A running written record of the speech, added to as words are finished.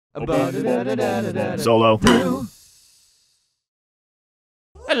Solo.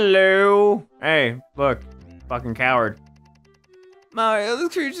 Hello. Hey, look. Fucking coward. Mario, the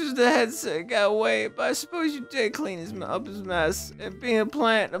creature's the headset got away, but I suppose you did clean up his mess. And being a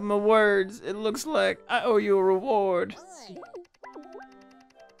plant of my words, it looks like I owe you a reward.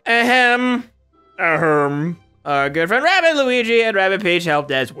 Ahem. Our good friend Rabbid Luigi and Rabbid Peach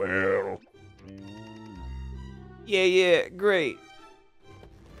helped as well. Yeah, great.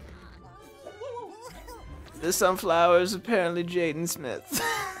 The sunflower is apparently Jaden Smith.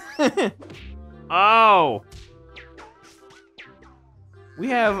 Oh! We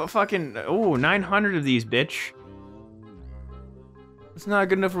have a fucking, 900 of these, bitch. It's not a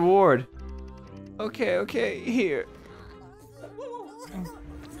good enough reward. Okay, here.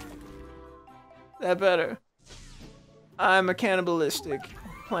 That better. I'm a cannibalistic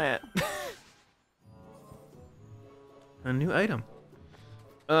plant. A new item.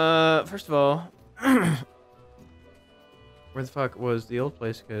 First of all, where the fuck was the old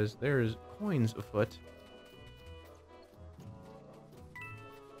place? Because there's coins afoot.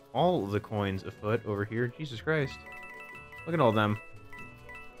 All of the coins afoot over here. Jesus Christ. Look at all them.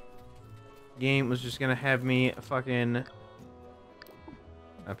 Game was just gonna have me fucking...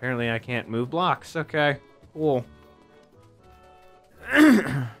 Apparently I can't move blocks. Okay. Cool.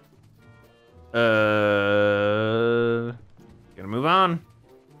 Gonna move on.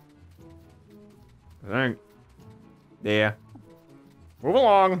 I think. Yeah. Move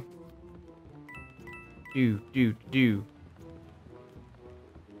along. Do.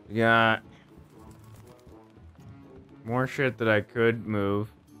 We got more shit that I could move,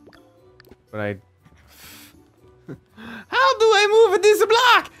 but I... How do I move this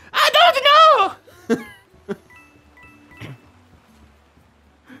block? I don't know!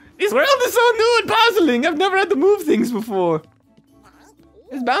 This world is so new and puzzling. I've never had to move things before.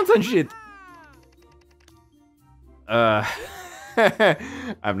 Just bounce on shit. I'm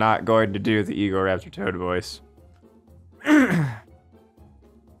not going to do the Egoraptor Toad voice.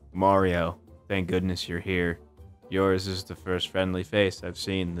 Mario, thank goodness you're here. Yours is the first friendly face I've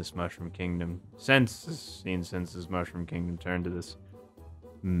seen this Mushroom Kingdom since this Mushroom Kingdom turned to this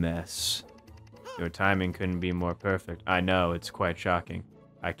mess. Your timing couldn't be more perfect. I know, it's quite shocking.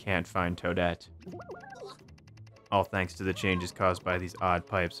 I can't find Toadette. All thanks to the changes caused by these odd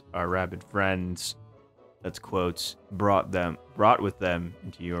pipes, our rabid friends, that's quotes, brought with them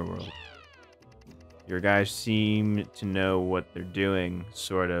into your world. Your guys seem to know what they're doing,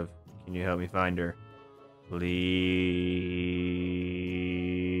 sort of. Can you help me find her? Please.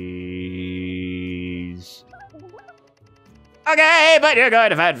 Okay, but you're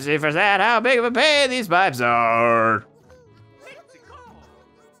going to find see for that how big of a pain these pipes are.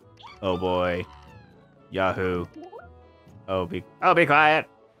 Oh boy. Yahoo. Oh, be quiet.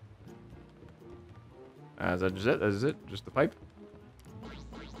 Is that just it? That is it? Just the pipe?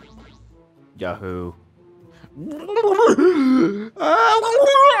 Yahoo.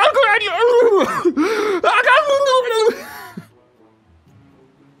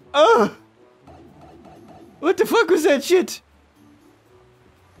 What the fuck was that shit?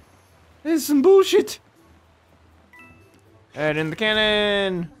 That's some bullshit. Head in the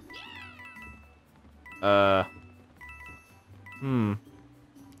cannon. What's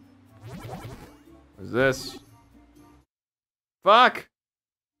this? Fuck!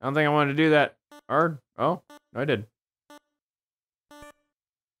 I don't think I wanted to do that. Or, oh, no, I did.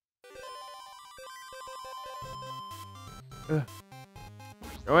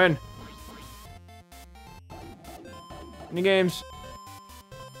 Go in. Mini games.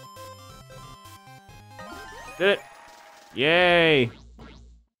 Did it. Yay.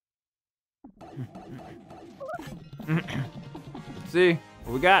 Let's see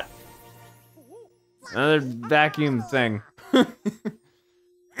what we got. Another vacuum thing.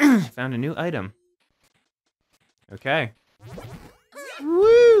 Found a new item. Okay.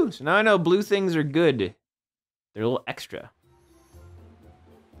 Woo! So now I know blue things are good. They're a little extra.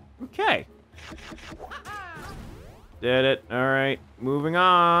 Okay. Did it. Alright. Moving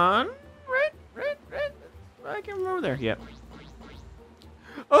on. Right. I can't remember there. Yep.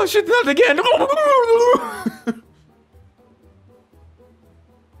 Oh shit, not again!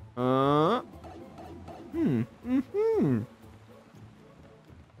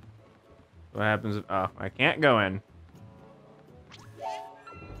 What happens if, oh, I can't go in.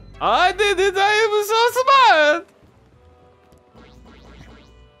 I did it! I was so smart!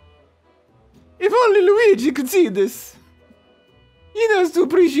 If only Luigi could see this. He knows to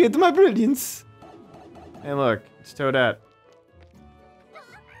appreciate my brilliance. Hey look, it's Toadette.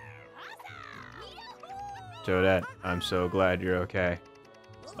 Toadette, I'm so glad you're okay.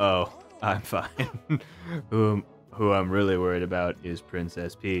 Oh, I'm fine. who I'm really worried about is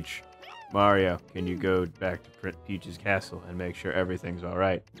Princess Peach. Mario, can you go back to Peach's castle and make sure everything's all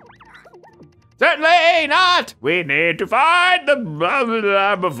right? Certainly not! We need to find the blah blah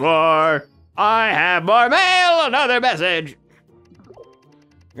blah before I have more mail. Another message.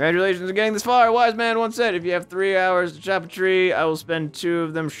 Congratulations on getting this far. A wise man once said, if you have 3 hours to chop a tree, I will spend 2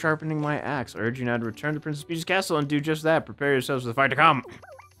 of them sharpening my axe. I urge you now to return to Princess Peach's castle and do just that. Prepare yourselves for the fight to come.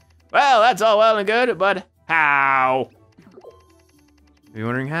 Well, that's all well and good, but how? If you're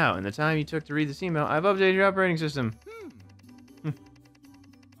wondering how, in the time you took to read this email, I've updated your operating system.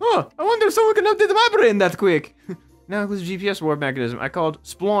 Oh, I wonder if someone can update my brain that quick. Now includes a GPS warp mechanism I called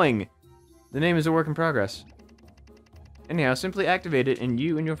Sploing. The name is a work in progress. Anyhow, simply activate it and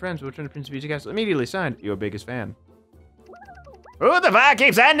you and your friends will return to Princess Peach's castle immediately. Signed, your biggest fan. Who the fuck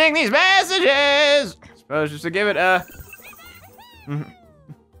keeps sending these messages? Suppose just to give it a...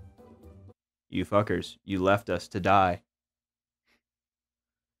 You fuckers, you left us to die.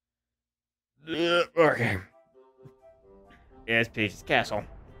 Okay. Yes, Peach's castle.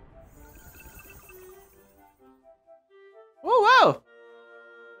 Oh, wow!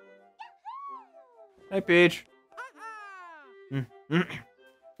 Hey, Peach.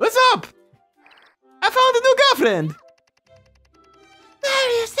 What's up? I found a new girlfriend!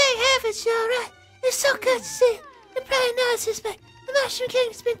 Mario, thank heavens you're alright. It's so good to see you. You probably noticed this, but the Mushroom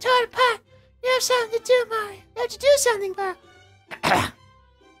Kingdom's been torn apart. You have something to do, Mario. You have to do something, Mario.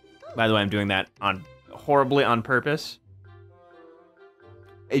 By the way, I'm doing that horribly on purpose.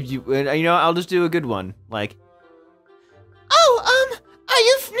 If you know, I'll just do a good one. Like, oh, are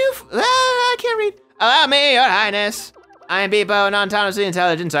you new? I can't read. allow me, Your Highness. I am Beepo, an autonomously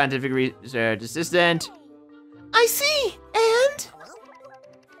intelligent scientific research assistant. I see. And?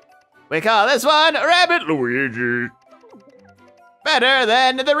 We call this one Rabbit Luigi. Better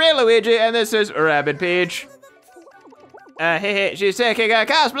than the real Luigi, and this is Rabbit Peach. She's taking a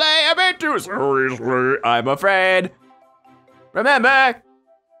cosplay a bit too seriously, I'm afraid. Remember,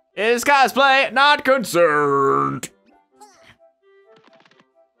 it is cosplay, not concerned.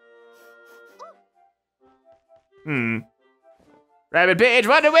 Rabbit Peach,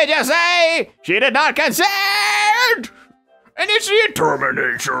 what did we just say? She did not consent! Initiate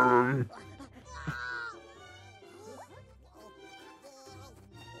termination.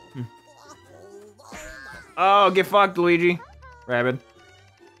 Oh, get fucked, Luigi. Rabbit.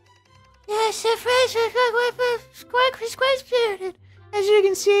 Yes, the phrase was quite spirited, as you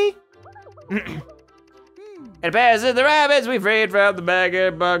can see. It appears that the rabbits we freed from the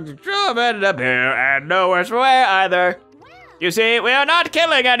bag bugs have ended up here, and no worse for wear either. You see, we are not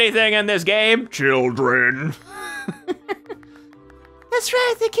killing anything in this game, children. That's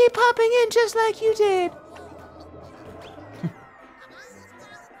right, they keep popping in just like you did.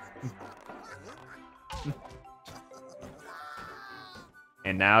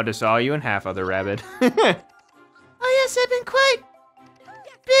 And now to saw you in half, other rabbit. Oh yes, I've been quite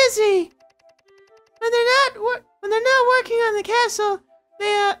busy. When they're not working on the castle,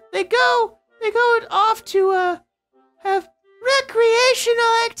 they go off to have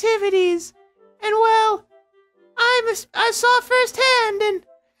recreational activities. And well, I saw firsthand, and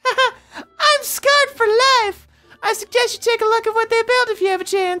I'm scarred for life. I suggest you take a look at what they built if you have a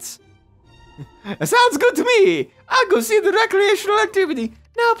chance. Sounds good to me. I'll go see the recreational activity.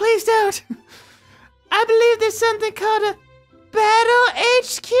 No, please don't. I believe there's something called a battle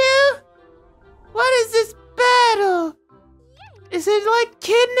HQ. What is this battle? Is it like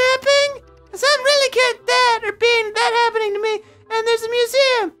kidnapping? Cause I'm really good at that, or being that happening to me. And there's a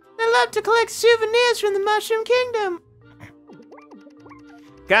museum. They love to collect souvenirs from the Mushroom Kingdom.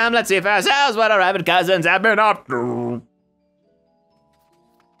 Come, let's see for ourselves what our rabbit cousins have been up to.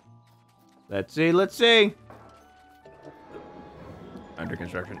 Let's see. Under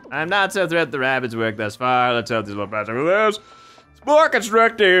construction. I'm not so thrilled the rabbits work thus far. Let's hope this will pass over this. It's more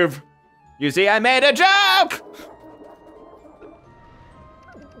constructive. You see, I made a joke!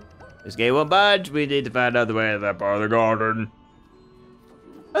 This game won't budge. We need to find out the way to that part of the garden.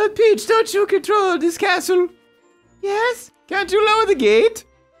 Peach, don't you control this castle? Yes? Can't you lower the gate?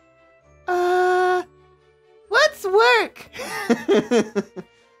 What's work?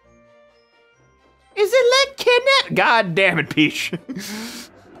 Is it like kidnap? God damn it, Peach.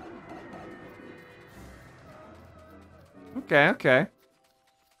 Okay.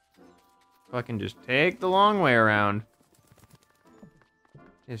 Fucking just take the long way around.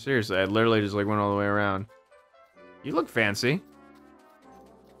 Yeah, seriously, I literally just like went all the way around. You look fancy.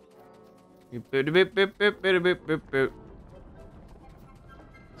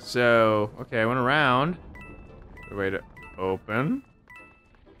 So, okay, I went around. Way to open.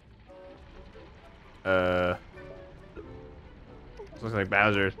 This looks like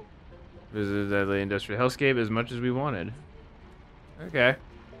Bowser's. Visited the industrial hellscape as much as we wanted. Okay.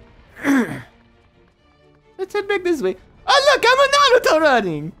 Let's head back this way. Oh look, I'm a Naruto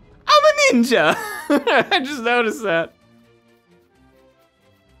running. I'm a ninja. I just noticed that.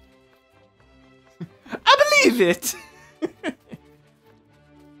 I believe it.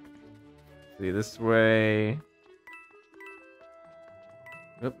 See this way.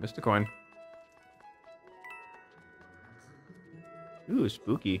 Oop, missed a coin. Ooh,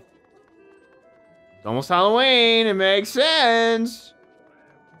 spooky. It's almost Halloween. It makes sense.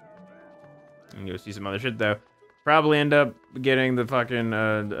 I'm gonna go see some other shit though. Probably end up getting the fucking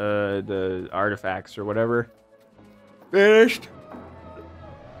the artifacts or whatever. Finished.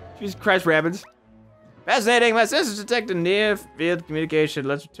 Jesus Christ, Rabbids. Fascinating. My sensors detect a near-field communication.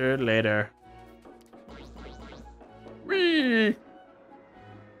 Let's return later. Whee!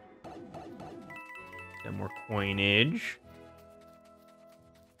 Got more coinage.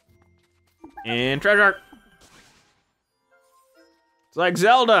 And treasure. It's like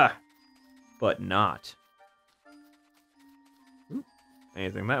Zelda, but not. Ooh,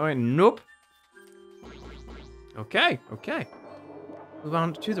 anything that way? Nope. Okay, okay. Move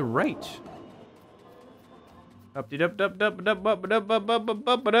on to the right. Up, up, up, up, up, up, up, up, up, up,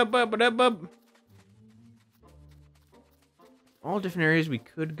 up, up, up, up, up. All different areas we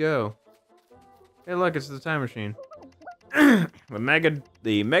could go. Hey, look, it's the time machine. The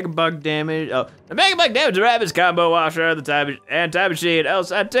mega bug damage. Oh, the mega bug damage the Rabbids combo washer, the time machine.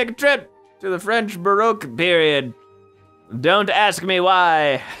 Else I'd take a trip to the French Baroque period. Don't ask me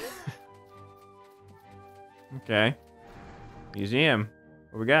why. Okay. Museum.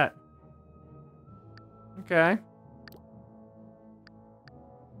 What we got? Okay.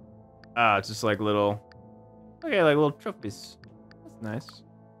 Ah, it's just like little. Okay, like little trophies. That's nice.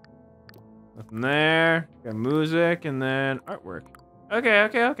 Nothing there. Got music and then artwork. Okay,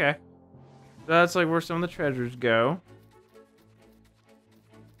 okay, okay. So that's like where some of the treasures go.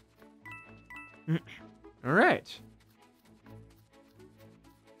 All right.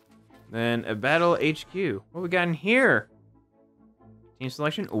 Then a battle HQ. What we got in here? Team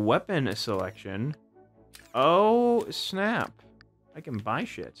selection, weapon selection. Oh, snap. I can buy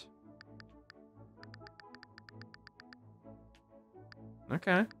shit.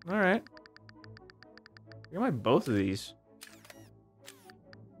 Okay, all right. I got both of these.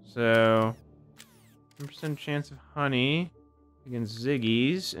 So, 10% chance of honey against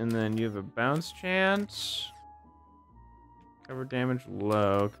Ziggy's, and then you have a bounce chance. Cover damage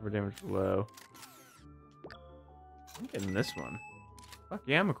low, cover damage low. I'm getting this one. Fuck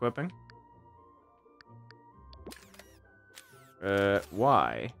yeah, I'm equipping.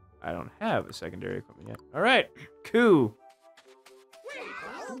 Why? I don't have a secondary equipment yet. All right, cool.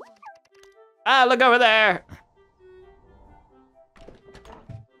 Ah, look over there!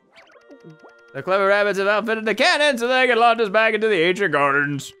 The clever Rabbids have outfitted the cannon so they can launch us back into the ancient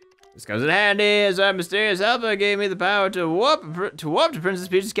gardens. This comes in handy as our mysterious helper gave me the power to warp to Princess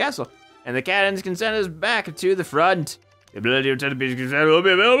Peach's castle, and the cannons can send us back to the front. The ability to attend the Peach's castle will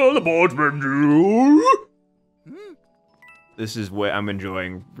be available on the board menu. This is where I'm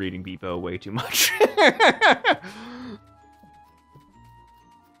enjoying reading Beepo way too much.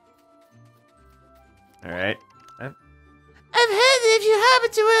 All right. I've heard that if you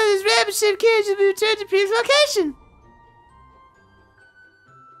happen to wear this rabbit-shaped cage, you'll be returned to previous location.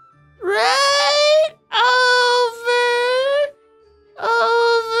 Right over,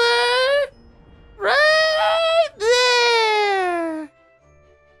 right there.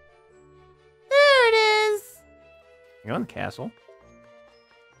 There it is. You're on the castle.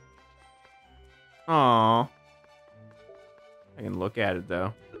 Aww. I can look at it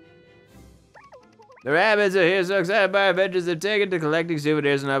though. The Rabbids are here so excited by adventures they've taken to collecting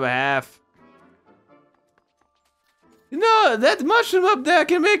souvenirs on our behalf. You know, that mushroom up there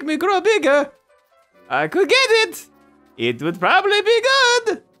can make me grow bigger. I could get it. It would probably be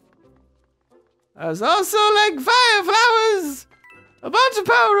good. There's also like fire flowers. A bunch of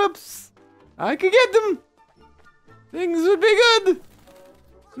power-ups. I could get them. Things would be good.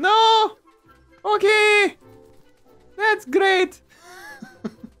 No. Okay. That's great.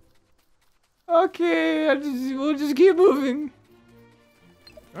 Okay, we'll just keep moving.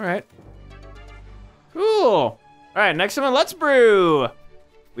 All right. Cool. All right, next time on Let's Brew,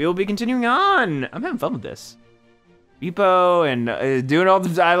 we will be continuing on. I'm having fun with this. Beepo and doing all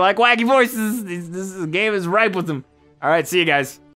the, I like wacky voices. This game is ripe with them. All right, see you guys.